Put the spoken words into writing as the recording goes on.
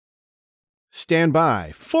Stand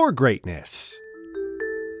by for greatness.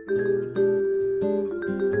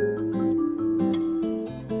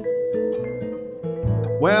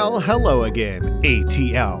 Well, hello again,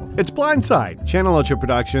 ATL. It's Blindside, Channel Ultra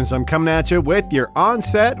Productions. I'm coming at you with your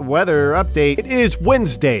on-set weather update. It is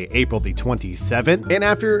Wednesday, April the 27th, and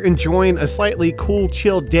after enjoying a slightly cool,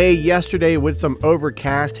 chill day yesterday with some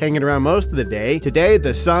overcast hanging around most of the day, today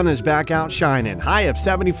the sun is back out shining. High of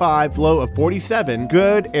 75, low of 47,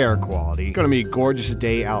 good air quality. Gonna be a gorgeous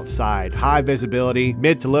day outside. High visibility,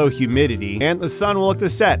 mid to low humidity, and the sun will look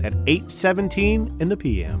to set at 8:17 in the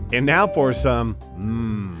PM. And now for some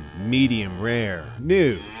medium rare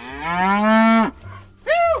news.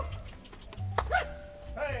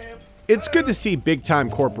 It's good to see big-time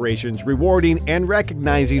corporations rewarding and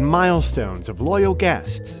recognizing milestones of loyal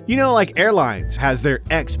guests. You know, like airlines has their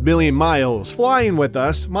X million miles flying with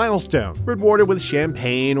us milestone, rewarded with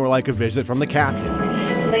champagne or like a visit from the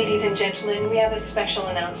captain. Ladies and gentlemen, we have a special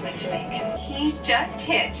announcement to make. He just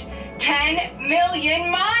hit 10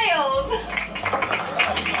 million miles!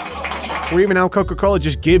 Or even how Coca-Cola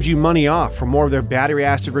just gives you money off for more of their battery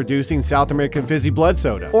acid reducing South American fizzy blood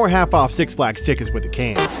soda. Or half off Six Flags tickets with a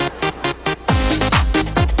can.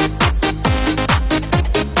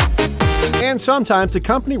 And sometimes the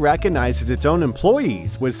company recognizes its own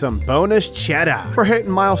employees with some bonus cheddar for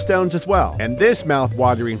hitting milestones as well. And this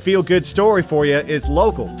mouth-watering feel-good story for you is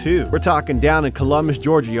local too. We're talking down in Columbus,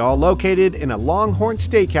 Georgia, y'all, located in a Longhorn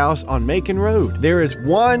Steakhouse on Macon Road. There is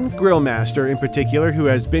one grill master in particular who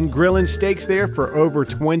has been grilling steaks there for over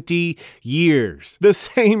 20 years. The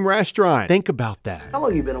same restaurant. Think about that. How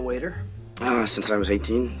long you been a waiter? Since I was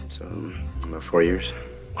 18, so about 4 years.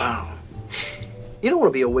 Wow. You don't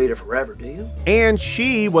want to be a waiter forever, do you? And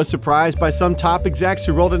she was surprised by some top execs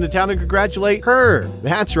who rolled into town to congratulate her.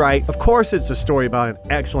 That's right. Of course it's a story about an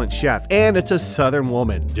excellent chef, and it's a Southern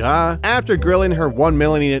woman. Duh. After grilling her 1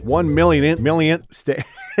 millionth steak.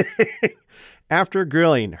 After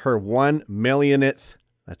grilling her 1 millionth,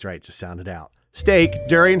 that's right, just sound it out, steak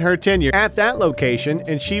during her tenure at that location,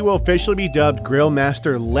 and she will officially be dubbed Grill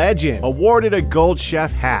Master Legend, awarded a Gold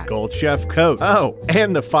Chef hat, Gold Chef coat, oh,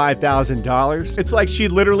 and the $5,000. It's like she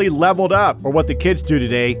literally leveled up, or what the kids do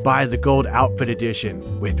today, buy the Gold Outfit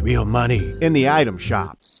Edition with real money in the item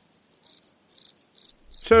shop.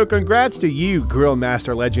 So congrats to you, Grill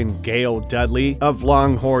Master Legend Gail Dudley of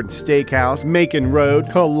Longhorn Steakhouse, Macon Road,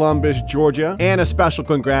 Columbus, Georgia. And a special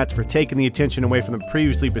congrats for taking the attention away from the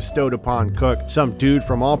previously bestowed upon cook, some dude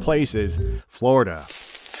from all places, Florida.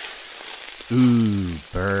 Ooh,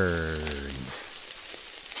 burns.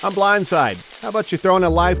 I'm Blindside. How about you throwing a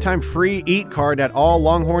lifetime free eat card at all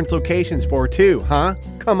Longhorn's locations for two, huh?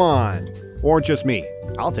 Come on. Or just me.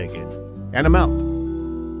 I'll take it. And I'm out.